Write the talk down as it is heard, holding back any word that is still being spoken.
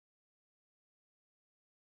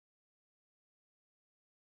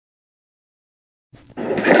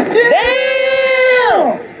Damn!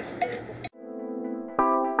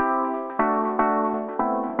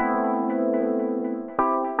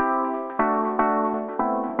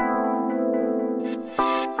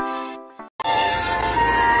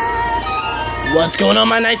 What's going on,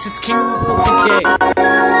 my knights? It's King PK.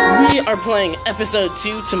 We are playing episode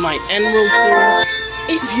 2 to my Emerald series.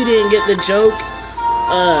 If you didn't get the joke,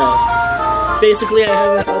 basically I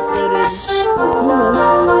haven't uploaded in 2 months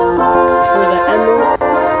for the Emerald,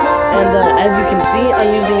 and as you can see, I'm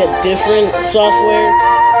using a different software,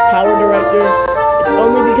 Power Director. It's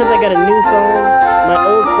only because I got a new phone. My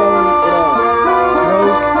old phone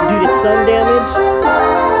broke due to sun damage,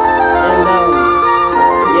 and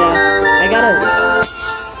yeah, I got a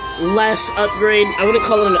less upgrade. I wouldn't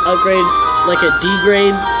call it an upgrade, like a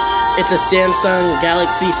degrade. It's a Samsung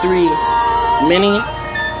Galaxy 3 Mini.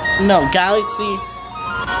 No, Galaxy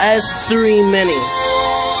S3 Mini.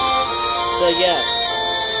 So yeah.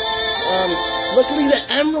 Luckily the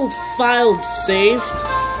Emerald filed saved.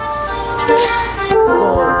 So I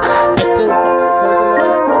still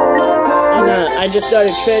Pokemon. And I just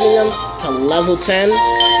started training them to level 10.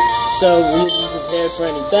 So we'll be prepared for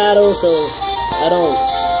any battle, so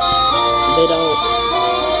they don't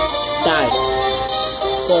die.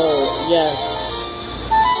 So yeah.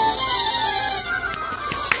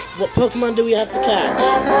 What Pokemon do we have to catch?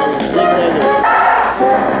 Wait,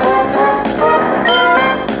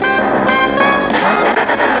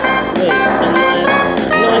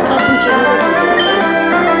 no, I caught some Chinese.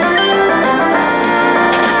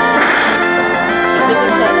 I think I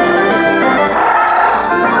caught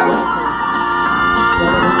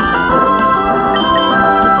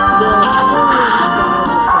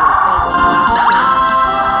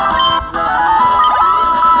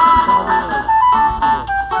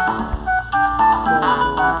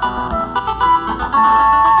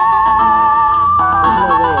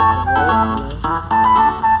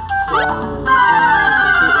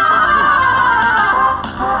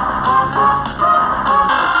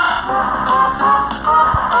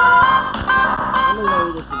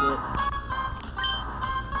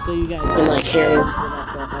so you guys can like share it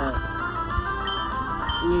that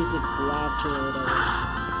music blasting or whatever.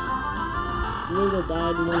 Lingo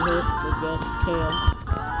died in 1 hit. Let's go. KO.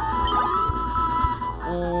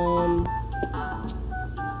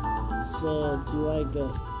 So do I go?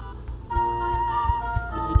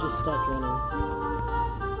 He just stopped running.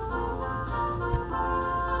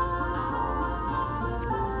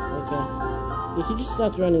 Okay. Yeah, he just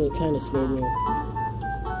stopped running. It kind of scared me.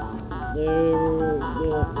 Wait.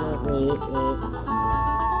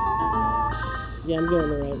 Yeah, I'm going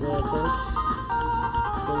the right way, I think.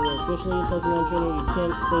 When you're officially a Pokemon trainer, you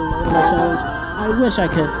can't say no to the challenge. I wish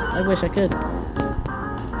I could.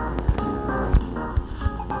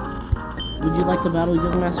 Would you like to battle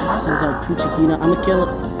Young Master? Sends out Puchikina. I'ma kill it.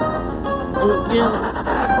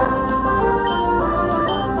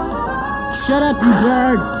 Shut up, you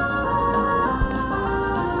bird!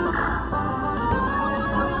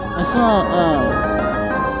 I saw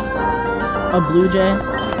a blue jay,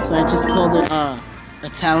 so I just called it a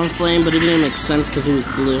Talonflame, but it didn't make sense because it was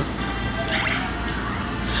blue.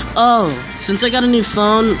 Oh, since I got a new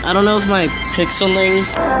phone, I don't know if my pixel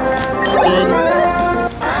links good.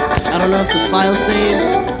 I don't know if the file saved.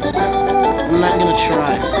 I'm not gonna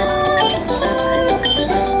try.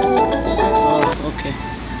 Oh, okay.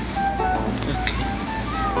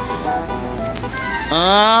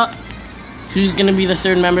 Who's gonna be the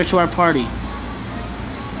 3rd member to our party?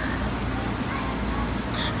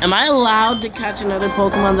 Am I allowed to catch another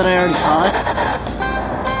Pokemon that I already caught?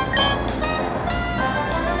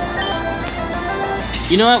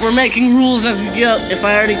 You know what? We're making rules as we go. If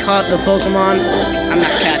I already caught the Pokemon, I'm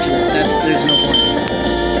not catching it. There's no point.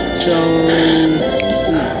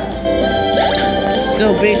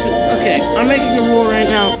 So basically, okay, I'm making a rule right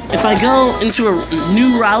now. If I go into a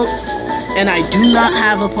new route and I do not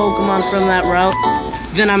have a Pokemon from that route,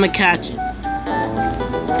 then I'ma catch it.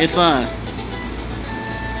 If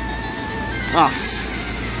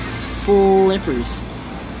flippers.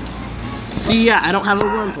 See, yeah, I don't have a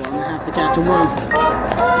Wurmple. I'm gonna have to catch a Wurmple.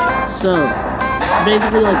 So,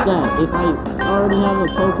 basically like that. If I already have a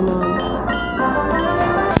Pokemon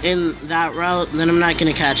in that route, then I'm not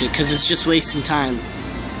gonna catch it, because it's just wasting time.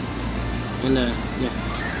 And, yeah.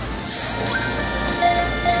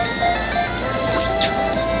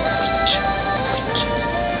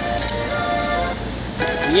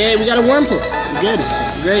 Yeah, we got a Wurmple. Good.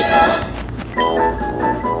 Great.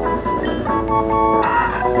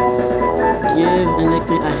 Give a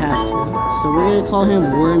nickname. I have to. So we're gonna call him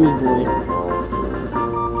Wormy Boy.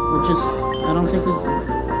 Or just, I don't think this.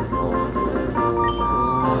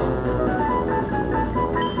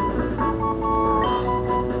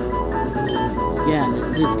 Yeah,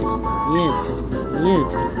 it's gonna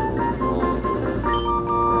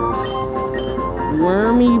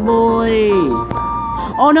Wormy boy.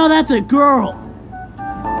 Oh no, that's a girl.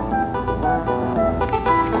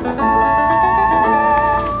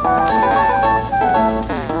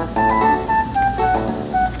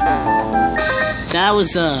 That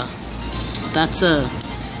was that's a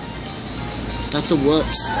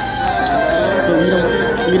whoops.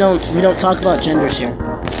 But we don't talk about genders here.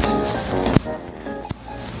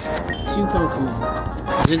 Two Pokemon.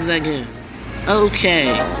 Zigzagoon. Okay.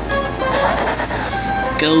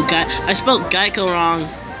 Go Guy. I spelled Geico wrong.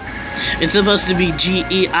 It's supposed to be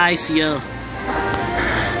G-E-I-C-O.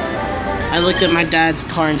 I looked at my dad's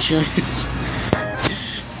car insurance.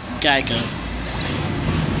 Geico.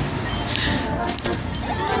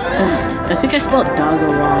 I think I spelled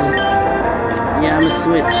Doggo wrong. Yeah, I'm a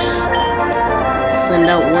switch. Send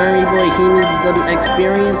out Wormy Boy. He needs them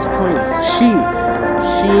experience points. She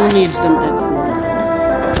needs them experience points.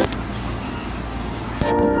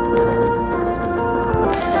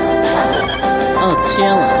 Oh,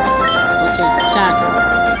 Taylor. Okay, tackle.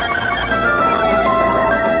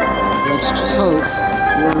 Let's just hope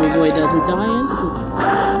Wormy Boy doesn't die instantly.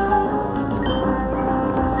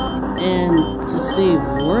 And to save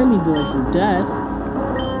Wormy Boy from death,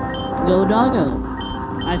 go Doggo.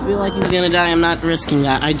 I feel like he's gonna die. I'm not risking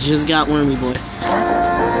that. I just got Wormy Boy.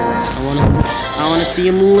 I wanna see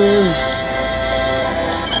him live.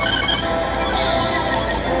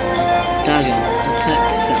 Doggo, attack.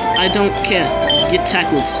 I don't care. Get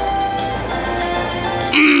tackled.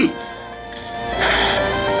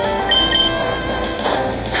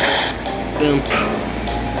 Boom.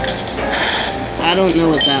 I don't know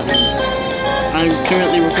what that was. I'm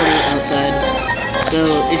currently recording it outside. So,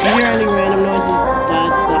 if you hear any random noises,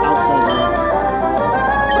 that's the outside one.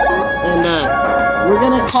 And, we're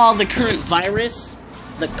gonna call the current virus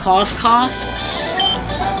the cough.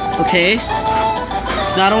 Okay?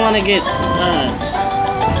 Because I don't want to get,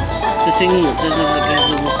 the thingy,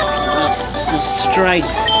 the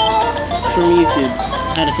strikes from YouTube.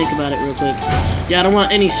 I had to think about it real quick. Yeah, I don't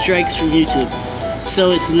want any strikes from YouTube.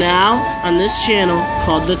 So it's now on this channel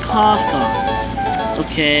called the cough.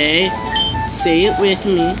 Okay? Say it with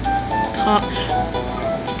me. Cough.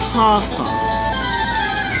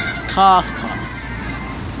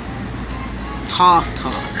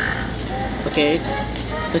 Okay?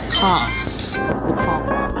 The cough.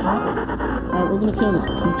 Alright, we're gonna kill this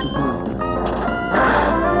Poochie Boy.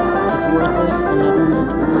 It's worthless, and I do not want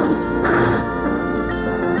to kill it.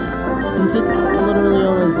 Since it's literally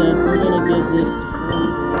almost dead, we're gonna give this to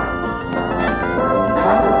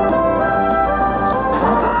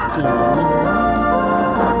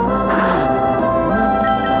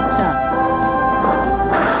attack.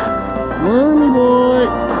 Wormy Boy!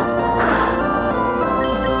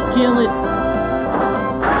 Kill it!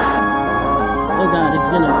 Oh god, it's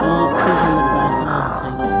gonna, please don't let it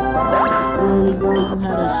die. Wormy Boy, you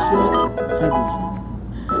had a shit.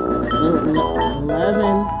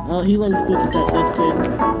 11. Oh, he learned quick attack, that's good.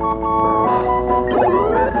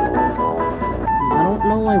 I don't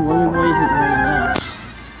know why Wormy Boy isn't learning that.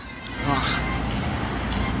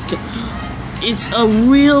 It's a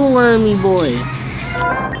real Wormy Boy.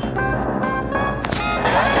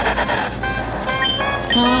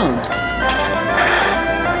 Pound.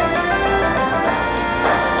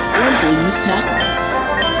 Wormy Boy, use tackle.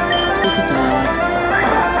 Quick attack.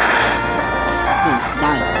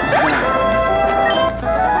 Die.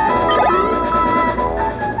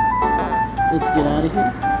 Let's get out of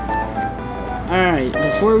here. Alright,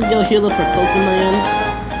 before we go heal up our Pokemons,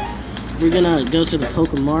 we're gonna go to the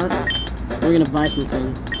Pokemart. We're gonna buy some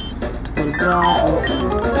things. Let's see.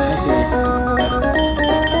 Okay.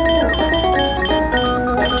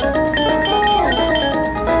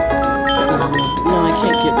 No, I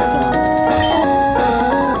can't get the phone.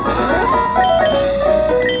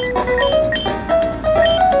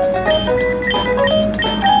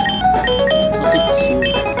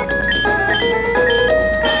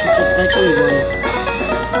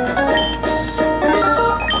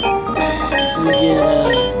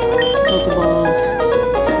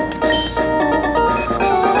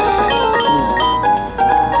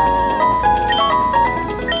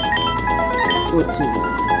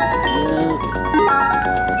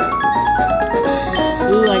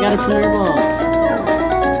 Ooh, I got a Premier Ball.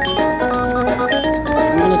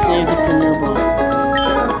 I'm gonna save the Premier Ball.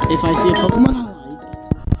 If I see a Pokemon I like,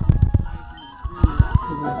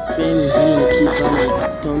 because I'm spamming B and it keeps on like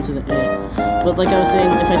going to the A. But like I was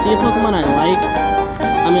saying, if I see a Pokemon I like,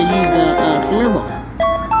 I'm gonna use the Premier Ball.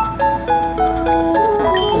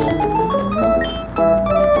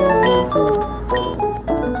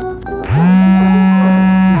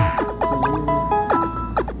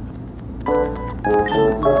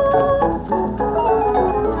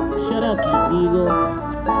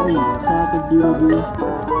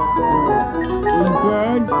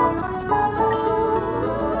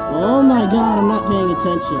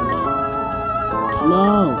 paying attention.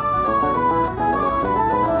 No.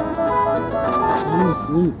 I'm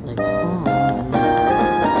asleep. Like, oh.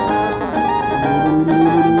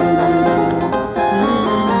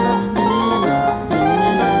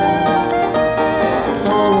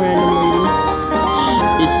 Hello, random lady.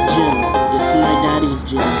 It's Jim. It's my daddy's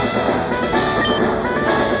Jim.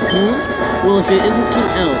 Well, if it isn't King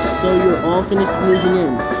Elf, so you're all finished moving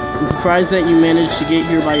in. I'm surprised that you managed to get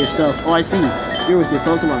here by yourself. Oh, I see. You're with your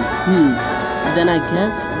Pokemon. Then I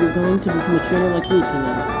guess you're going to become a trainer like me, King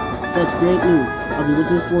Elf. That's great news. I'll be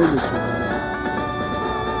looking forward to it.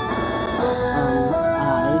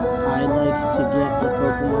 I'd like to get a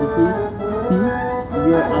Pokemon, please.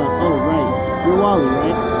 You're, oh, right. You're Wally,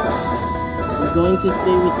 right? I'm going to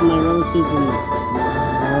stay with my relatives in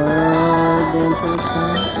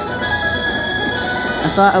I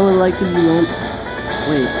thought I would like to be lonely.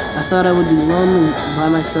 Wait, I thought I would be lonely by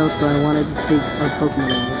myself, so I wanted to take our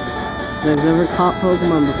Pokemon out. But I've never caught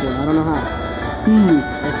Pokemon before. I don't know how.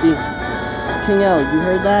 I see. King L, you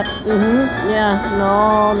heard that? Yeah.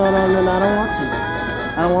 No, I don't want to.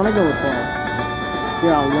 I don't want to go with Wally.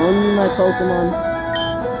 Here, I'll loan you my Pokemon.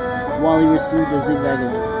 Wally received a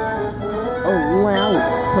zigzagging. Oh, wow.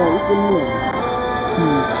 Pokemon.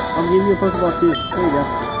 I'll give you a Pokeball too. There you go.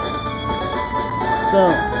 So,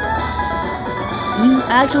 he's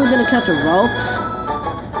actually gonna catch a Ralts,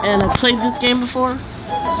 and I've played this game before,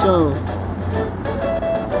 so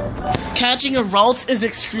catching a Ralts is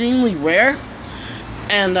extremely rare,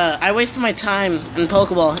 and I wasted my time in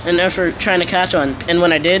Pokeball and effort trying to catch one, and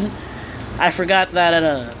when I did, I forgot that at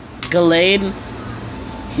a Gallade,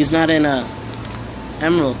 he's not in a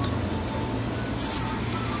Emerald,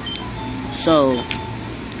 so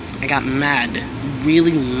I got mad,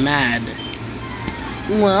 really mad.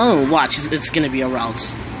 Whoa, watch, it's gonna be a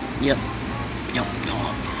Ralts. Yep.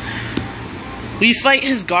 We fight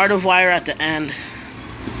his Gardevoir at the end.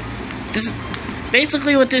 This is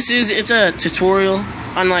basically what this is. It's a tutorial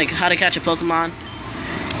on like how to catch a Pokemon.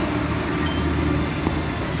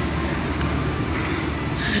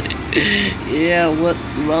 Yeah, what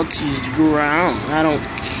Ralts used ground. I don't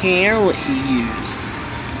care what he used.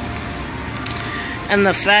 And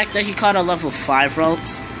the fact that he caught a level 5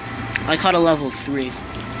 Ralts, I caught a level 3.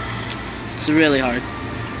 It's really hard.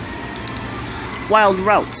 Wild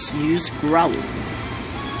Ralts use Growl.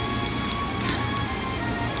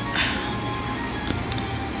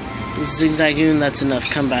 Zigzagoon, that's enough.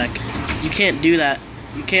 Come back. You can't do that.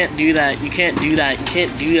 You can't do that. You can't do that. You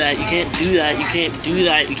can't do that. You can't do that. You can't do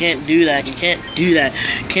that. You can't do that. You can't do that.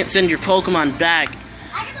 You can't send your Pokemon back.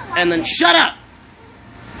 And then shut up!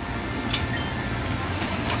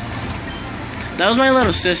 That was my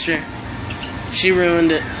little sister. She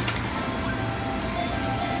ruined it.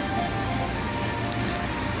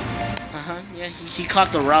 Yeah, he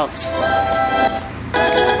caught the Ralts.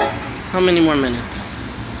 How many more minutes?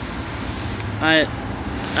 I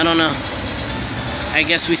don't know. I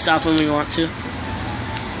guess we stop when we want to.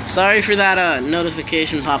 Sorry for that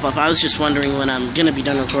notification pop-up. I was just wondering when I'm gonna be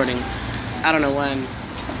done recording. I don't know when.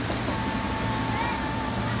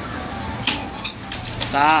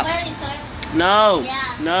 Stop. No.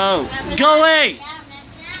 No. Go away!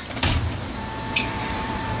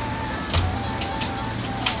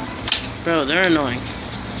 Bro, they're annoying.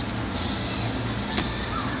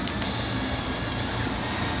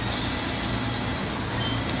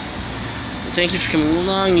 Thank you for coming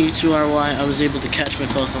along. You two are why I was able to catch my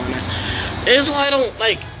Pokemon. Is why I don't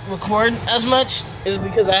like record as much is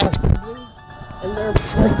because I have siblings and they're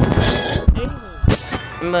like animals.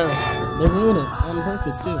 And they ruin it on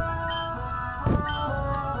purpose too.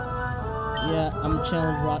 Yeah, I'm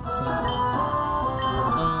Challenge Rock Song.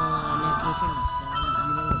 I'm not gonna sing this song.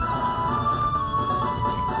 You know what I'm talking about.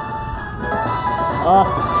 Oh,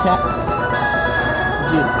 cat.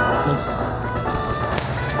 Dude,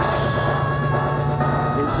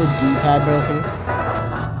 is the D-pad broken?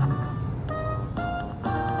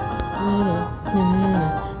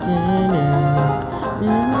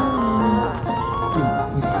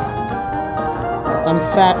 I'm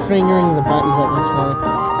fat fingering the buttons at this point.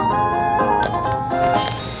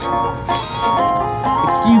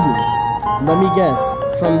 Excuse me. Let me guess.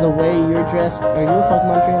 From the way you're dressed, are you a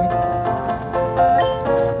Pokemon trainer?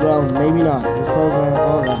 Well, maybe not. Your clothes aren't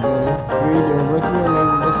all that beauty. You're either a rookie or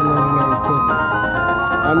maybe just an ordinary kid.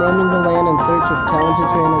 I'm roaming the land in search of talented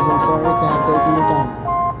trainers. I'm sorry to have taken your time.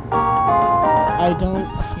 I don't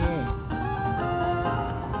care.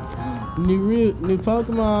 New route, new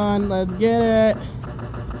Pokemon. Let's get it.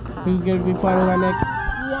 Who's gonna be part of our next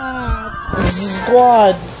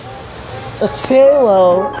squad? A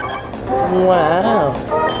Tailo. Wow.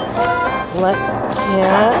 Let's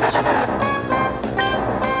can't.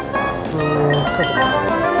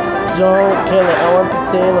 Don't kill it. I want the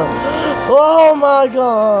tailor. Oh my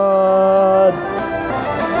god.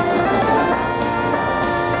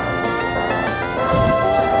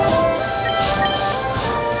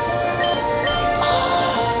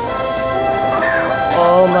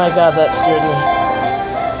 Oh my god, that scared me.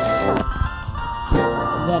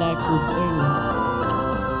 That actually scared me.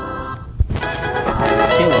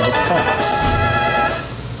 Taylor is hot.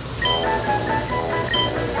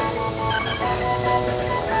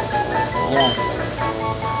 Yes.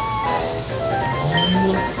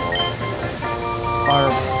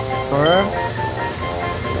 Arbor.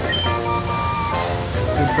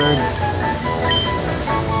 The birdie.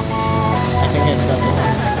 I think I spelled it.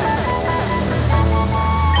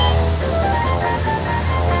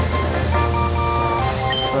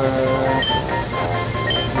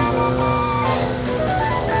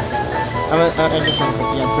 I just want to,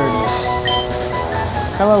 yeah, Birdie.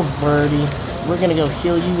 Hello, Birdie. We're gonna go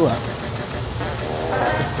heal you up.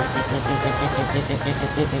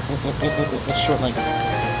 Short legs.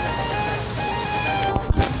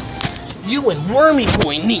 You and Wormy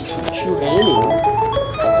Boy need training.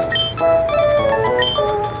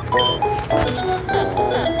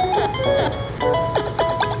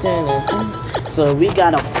 So we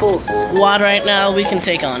got a full squad right now. We can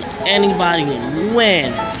take on anybody and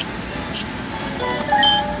win.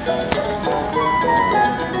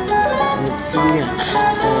 Let's see next.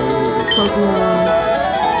 So Pokemon.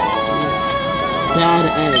 Bad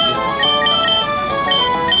egg.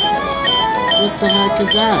 What the heck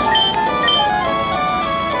is that?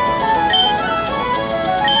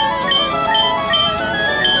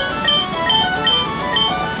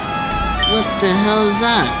 What the hell is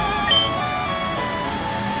that?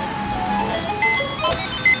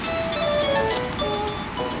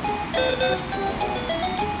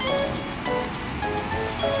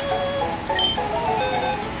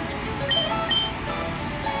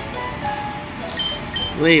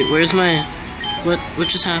 Wait, where's my... What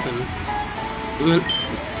just happened?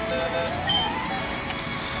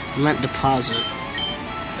 I meant deposit.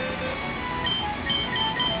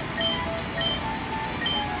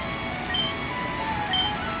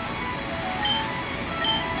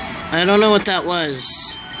 I don't know what that was.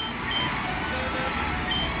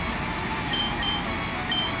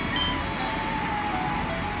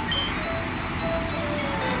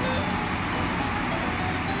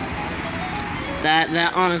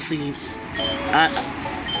 That honestly,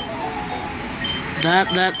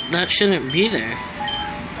 that shouldn't be there.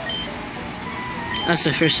 That's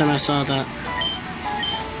the first time I saw that.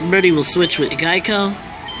 Birdie will switch with Geico,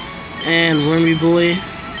 and Wormy Boy,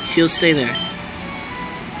 he'll stay there.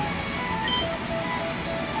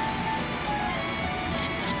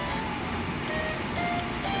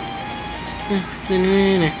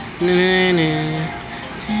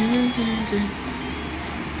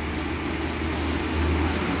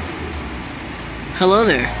 Hello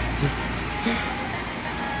there.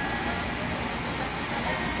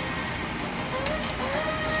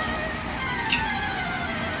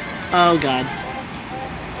 Oh god.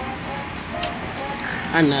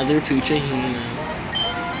 Another Puchahino.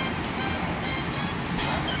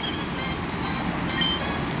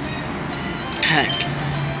 Heck.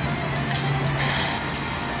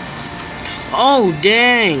 Oh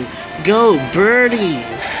dang! Go Birdie!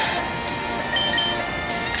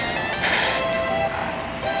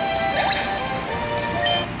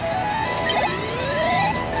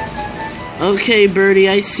 Okay, Birdie,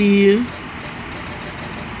 I see you.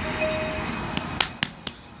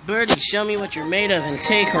 Birdie, show me what you're made of and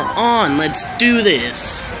take her on. Let's do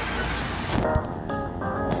this.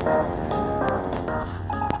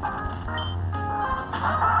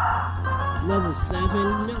 Level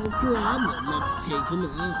 7, no problem. Let's take him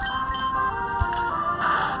on.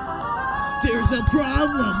 There's a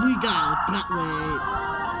problem. We got it that way.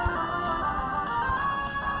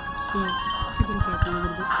 So, keep it back a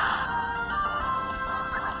little bit.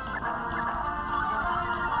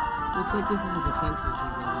 Looks like this is a defensive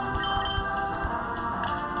signal.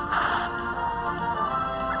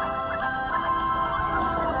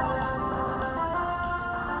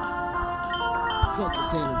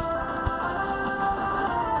 Focus energy.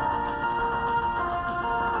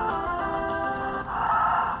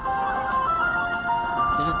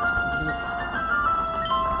 That's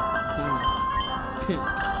pick.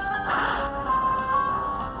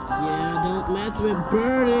 Yeah, don't mess with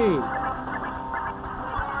Birdie.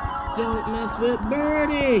 Don't mess with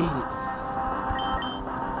Birdie!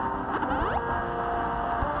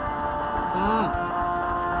 Stop!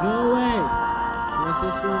 Go away! My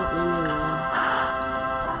sister won't leave me alone.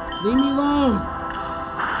 Leave me alone!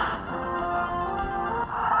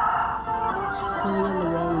 She's playing on the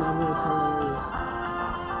wrong level, it's hilarious.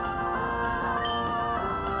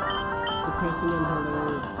 It's depressing and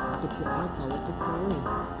hilarious. I'll call it depressing.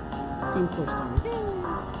 Team 4 stars.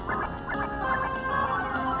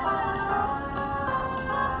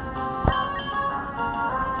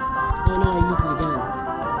 Oh no, I used it again.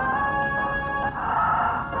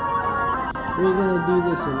 We're gonna do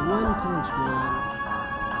this in one punch, man.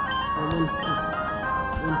 Or one peck.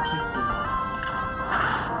 One peck.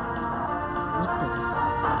 What the f...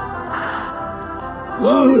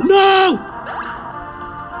 Oh, no!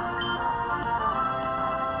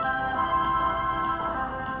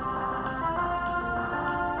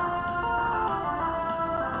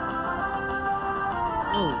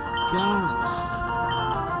 Oh, gosh.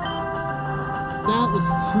 That was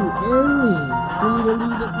too early for me to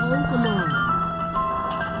lose a Pokemon.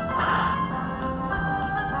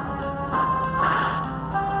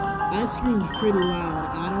 I screamed pretty loud.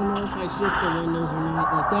 I don't know if I shook the windows or not.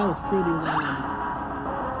 Like, that was pretty loud.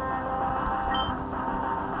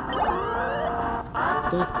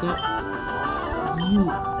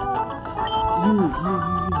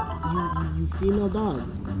 You female dog.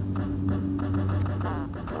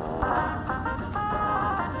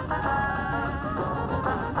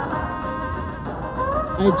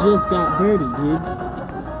 I just got Birdie, dude.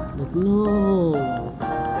 Like, no.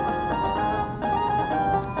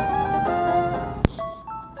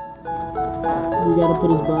 We gotta put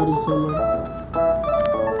his body somewhere.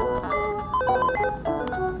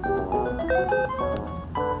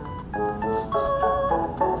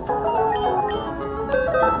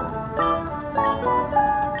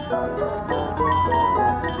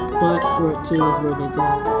 Box for it too is where they go.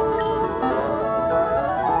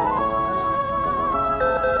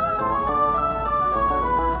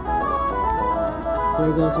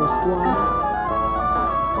 There goes our squad.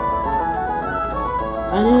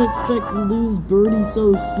 I didn't expect to lose Birdie so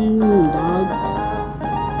soon, dog.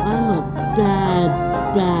 I'm a bad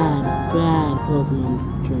Pokemon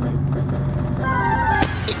trainer.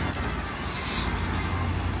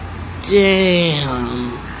 Damn.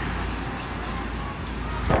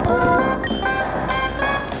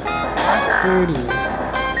 Birdie.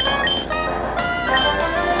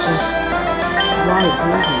 Just why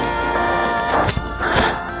Birdie?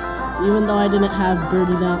 Even though I didn't have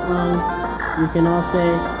Birdie that long, you can all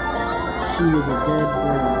say she was a good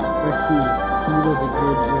bird, or he was a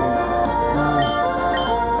good bird.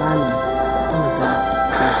 I'm a bad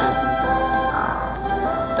teacher.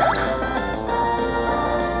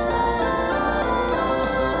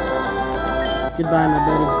 Goodbye, my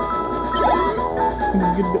buddy.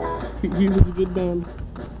 He was a good man.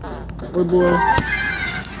 Or boy.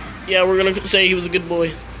 Yeah, we're gonna say he was a good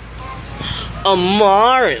boy. A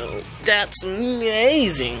Mario. That's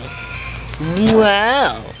amazing.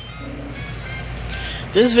 Wow.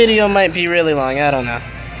 This video might be really long, I don't know.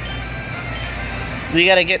 We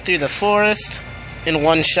gotta get through the forest in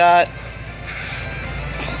one shot.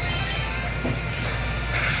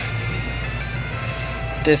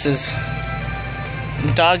 This is...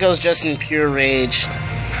 Doggo's just in pure rage.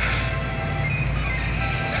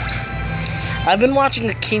 I've been watching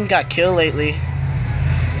Akeem Got Killed lately.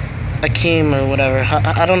 Akeem or whatever.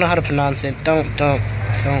 I don't know how to pronounce it. Don't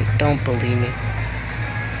believe me.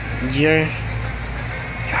 You're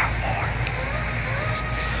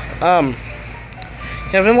horrible.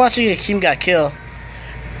 Yeah, I've been watching Akeem Got Killed.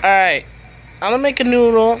 Alright. I'm gonna make a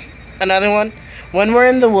new rule. Another one. When we're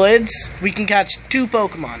in the woods, we can catch 2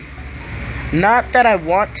 Pokemon. Not that I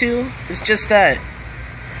want to, it's just that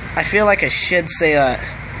I feel like I should say that.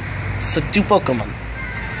 So 2 Pokemon.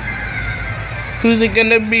 Who's it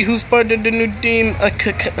gonna be? Who's part of the new team?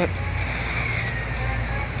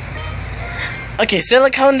 Okay,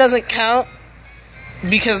 Silicone doesn't count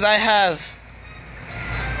because I have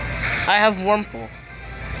Wurmple.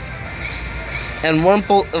 And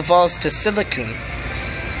Wurmple evolves to Silicone.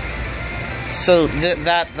 So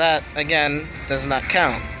that again does not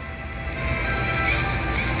count.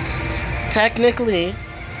 Technically,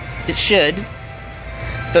 it should,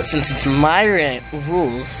 but since it's my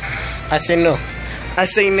rules, I say no. I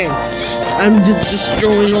say no. I'm just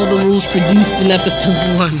destroying all the rules produced in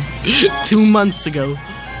episode 1 2 months ago.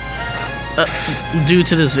 Due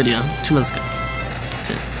to this video, 2 months ago.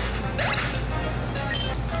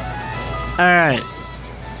 Alright.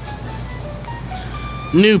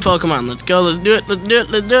 New Pokemon, let's go, let's do it.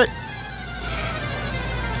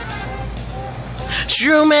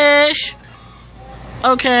 Shroomish!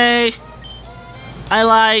 Okay. I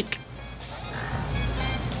like.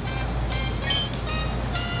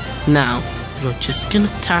 Now, We're just gonna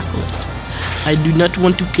tackle it. I do not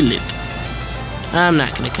want to kill it. I'm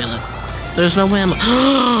not gonna kill it. There's no way I'm...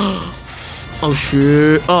 Oh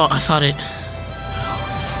shit. Oh, I thought it...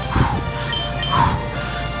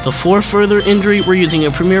 Before further injury, we're using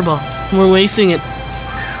a Premier Ball. We're wasting it.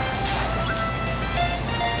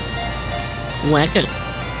 Whack it.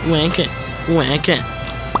 Whack it. Whack it.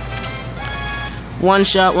 One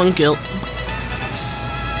shot, one kill.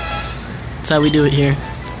 That's how we do it here.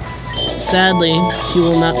 Sadly, he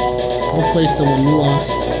will not replace the one we lost.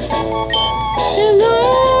 In my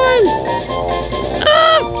arms!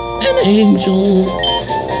 Ah! An angel!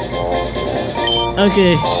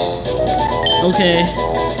 Okay. Okay.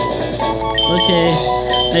 Okay.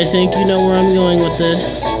 I think you know where I'm going with this.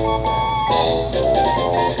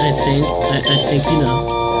 I think you know.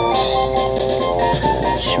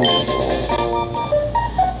 Shoot.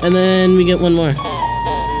 And then we get one more.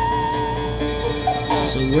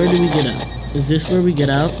 So where do we get out? Is this where we get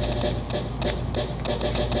out?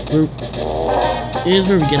 Is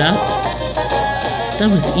where we get out? That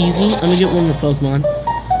was easy. I'm gonna get one more Pokemon.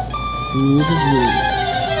 Ooh, this is weird.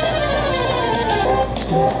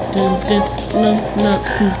 No, not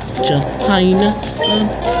China.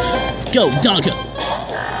 Go, Doggo!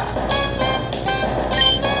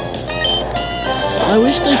 I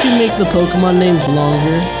wish they could make the Pokemon names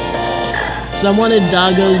longer. Cause I wanted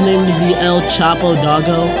Doggo's name to be El Chapo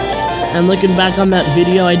Doggo. And looking back on that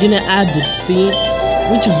video, I didn't add the C,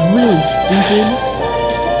 which was really stupid.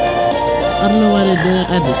 I don't know why they didn't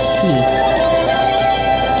add the C.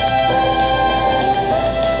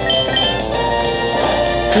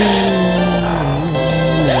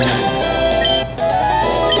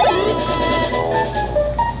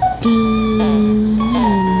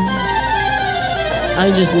 I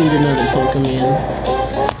just need another Pokemon.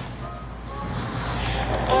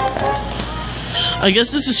 I guess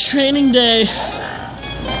this is training day.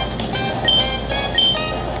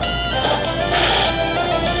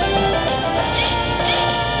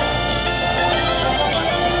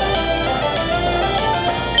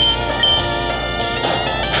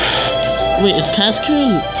 Wait, is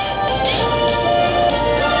Cascoon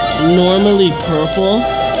normally purple?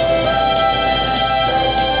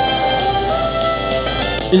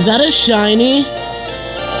 Is that a shiny?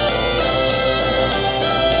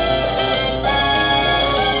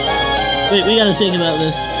 Wait, we gotta think about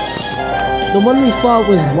this. The one we fought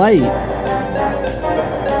was white.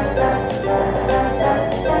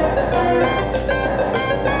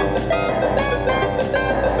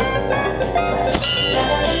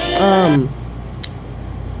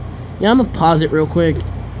 Yeah, I'm gonna pause it real quick.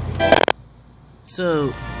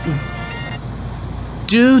 So,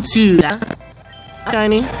 due to that,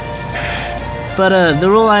 shiny. But the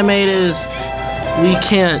rule I made is we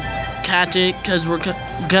can't catch it because we're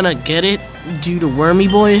gonna get it due to Wormy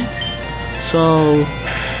Boy. So,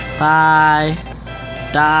 bye,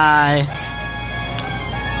 die.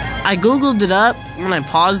 I googled it up when I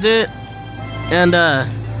paused it, and I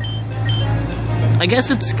guess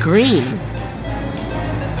it's green.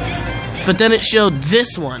 But then it showed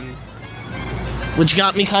this one, which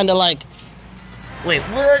got me kind of like, wait,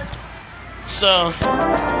 what? So,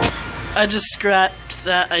 I just scrapped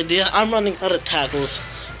that idea. I'm running out of tackles.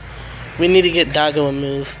 We need to get Doggo a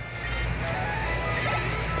move.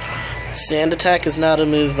 Sand Attack is not a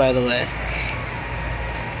move, by the way.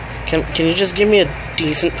 Can you just give me a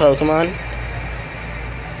decent Pokemon?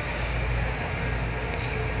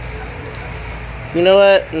 You know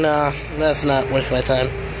what? Nah, that's not worth my time.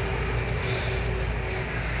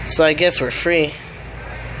 So I guess we're free.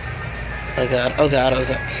 Oh god, oh god, oh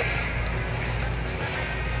god.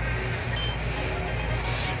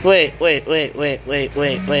 Wait.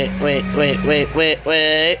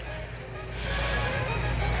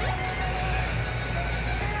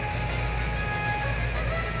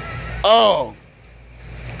 Oh!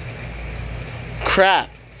 Crap.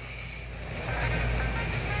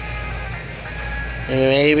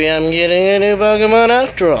 Maybe I'm getting a new Pokemon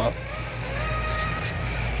after all.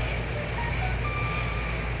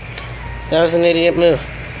 That was an idiot move.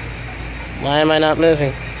 Why am I not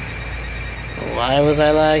moving? Why was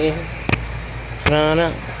I lagging? I don't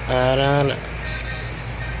know.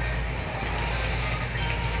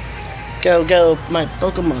 Go, my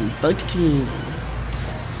Pokemon bug team.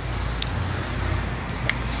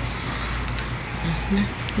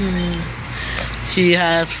 He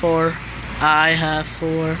has 4. I have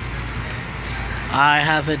 4. I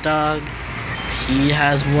have a dog. He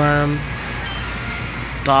has worm.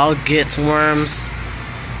 Dog gets worms.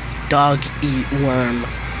 Dog eat worm.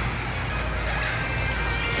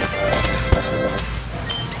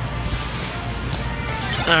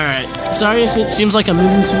 Alright, sorry if it seems like I'm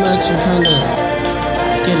moving too much. I'm kind of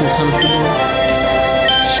getting comfortable.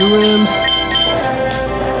 Shrooms.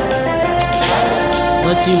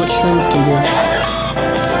 Let's see what shrooms can do.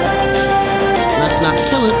 Let's not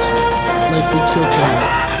kill it like we killed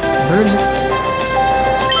Birdie.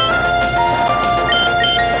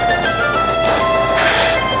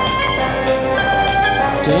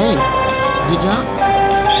 Dang, good job.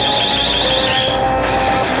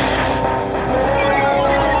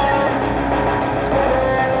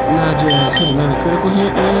 Now just hit another critical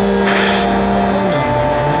hit and...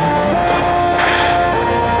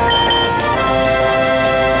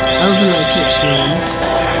 that was a nice hit, Shroom.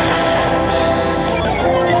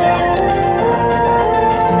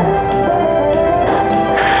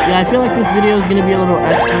 Yeah, I feel like this video is gonna be a little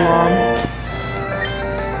extra long.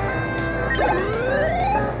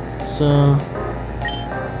 So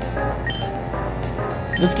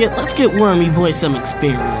let's get Wormy Boy some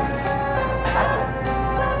experience.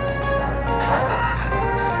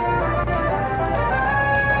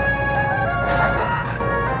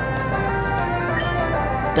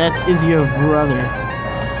 That is your brother.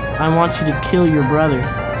 I want you to kill your brother.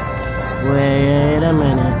 Wait a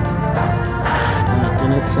minute. That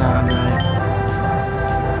didn't sound right.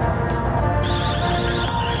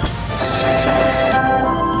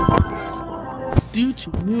 Due to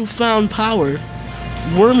newfound power,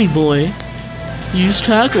 Wormy Boy used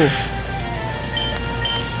tackle.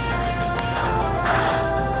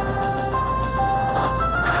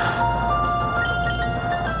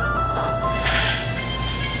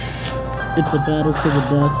 It's a battle to the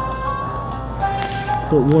death,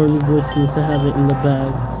 but Wormy Boy seems to have it in the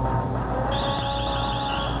bag.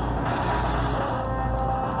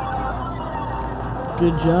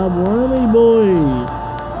 Good job, Wormy Boy!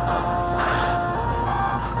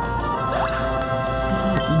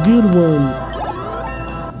 Good one!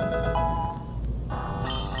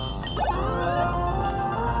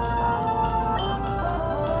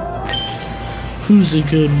 Who's a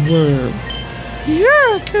good worm?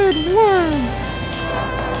 You're a good worm!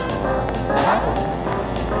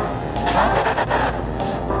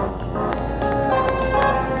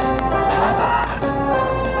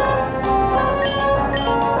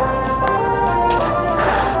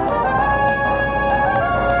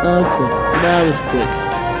 Okay, that was quick.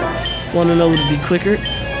 Wanna know what would be quicker?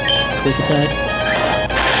 Quick attack.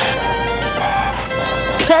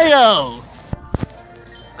 KO!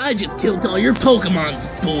 I just killed all your Pokemons,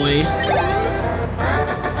 boy!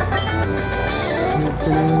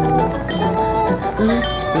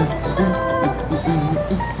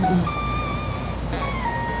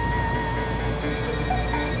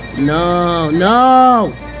 No,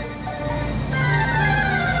 no!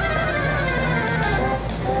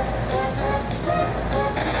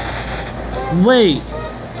 Wait.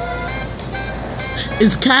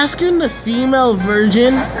 Is Cascan the female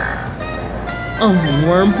version of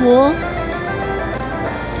Wurmple?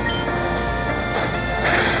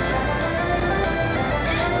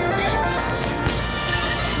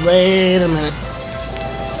 Wait a minute.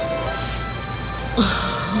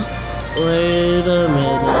 Wait a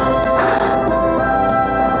minute.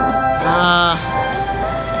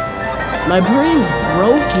 My brain's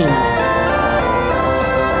broken.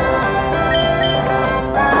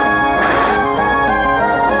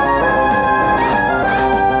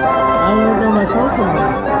 I don't know my Pokemon.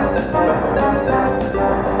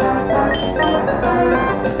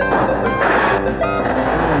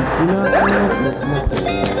 Do not know.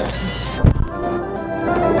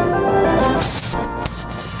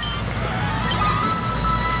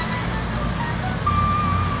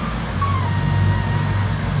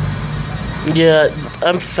 Yeah,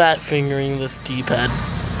 I'm fat fingering this D-pad.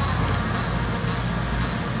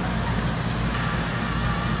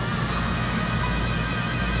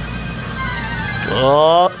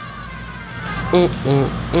 Oh.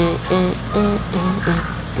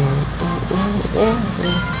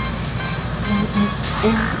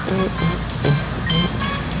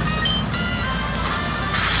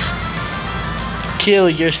 Kill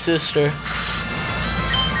your sister.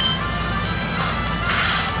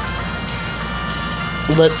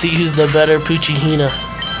 Let's see who's the better Poochyena.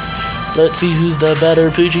 Let's see who's the better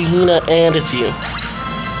Poochyena, and it's you.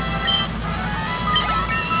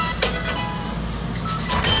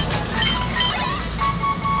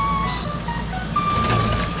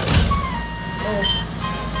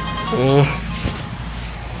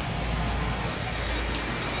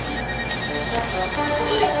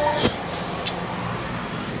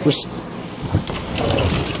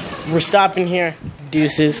 We're stopping here.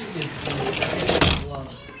 Deuces.